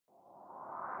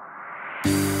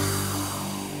Kriashu?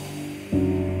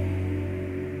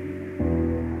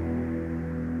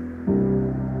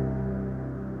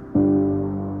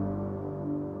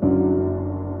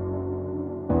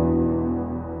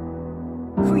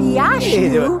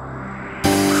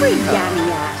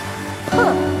 Kriyaniat.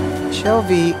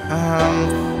 Chovy,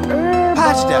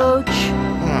 pasta.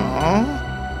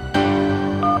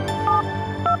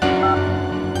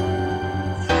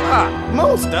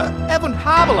 Mosta, Evan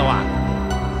Habalawan.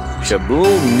 Shabu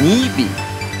Nibi.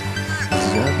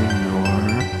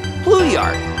 Zabinor.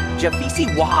 Pluyard. Jafisi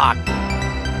Wak.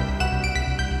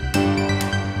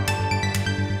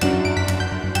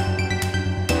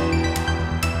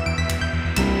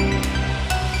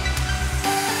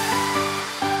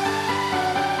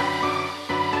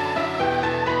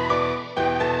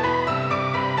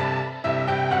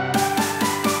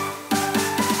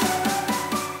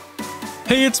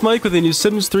 Hey, it's Mike with a new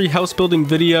Sims 3 house building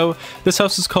video. This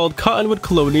house is called Cottonwood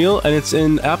Colonial, and it's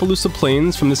in Appaloosa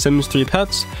Plains from the Sims 3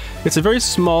 Pets. It's a very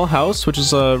small house, which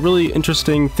is a really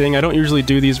interesting thing. I don't usually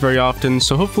do these very often,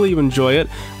 so hopefully you enjoy it.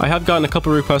 I have gotten a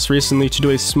couple requests recently to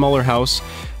do a smaller house,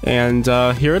 and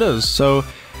here it is. So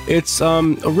it's a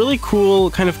really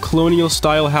cool kind of colonial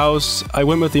style house. I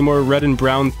went with a more red and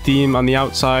brown theme on the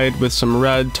outside with some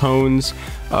red tones.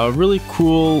 Really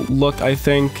cool look, I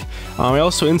think. I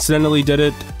also incidentally did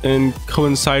it in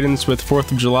coincidence with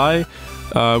 4th of July,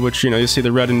 which, you see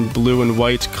the red and blue and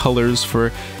white colors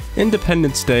for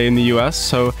Independence Day in the US,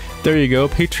 so there you go,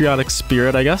 patriotic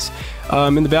spirit, I guess.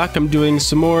 In the back I'm doing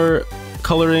some more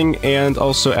coloring and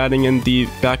also adding in the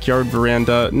backyard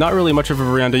veranda. Not really much of a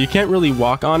veranda, you can't really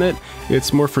walk on it,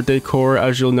 it's more for decor,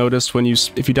 as you'll notice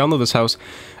if you download this house.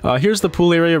 Here's the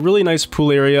pool area, really nice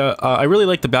pool area. I really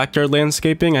like the backyard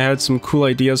landscaping. I had some cool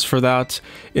ideas for that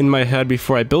in my head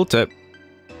before I built it.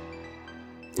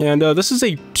 And this is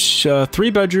a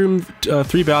 3-bedroom,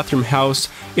 3-bathroom house.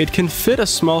 It can fit a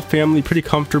small family pretty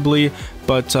comfortably,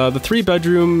 but the 3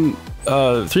 bedrooms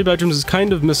is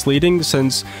kind of misleading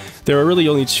since there are really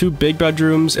only 2 big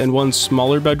bedrooms and 1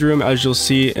 smaller bedroom, as you'll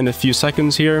see in a few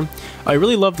seconds here. I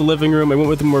really love the living room. I went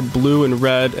with a more blue and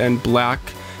red and black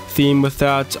theme with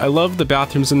that. I love the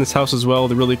bathrooms in this house as well,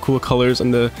 the really cool colors,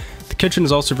 and the kitchen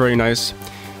is also very nice.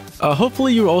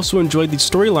 Hopefully you also enjoyed the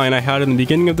storyline I had in the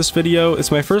beginning of this video.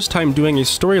 It's my first time doing a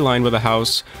storyline with a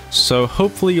house, so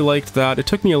hopefully you liked that. It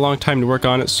took me a long time to work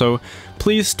on it, so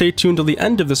please stay tuned till the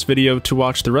end of this video to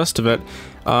watch the rest of it.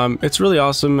 It's really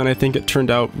awesome, and I think it turned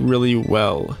out really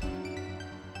well.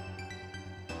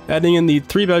 Adding in the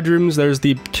 3 bedrooms, there's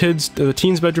the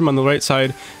teens bedroom on the right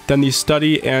side, then the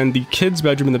study and the kids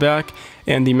bedroom in the back,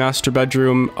 and the master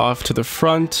bedroom off to the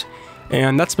front.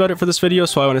 And that's about it for this video,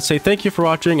 so I want to say thank you for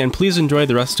watching, and please enjoy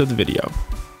the rest of the video.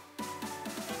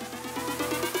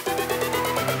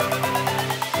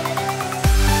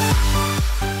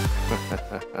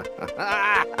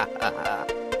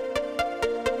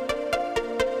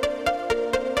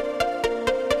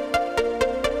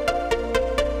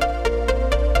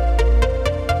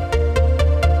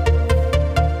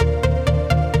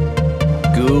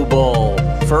 Gooble.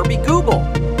 Furby Gooble.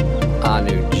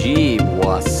 Anuji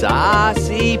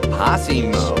wasasi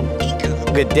passimo.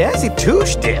 Gadasi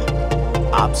Tushdim.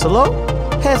 Opsalo.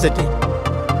 Hesitant.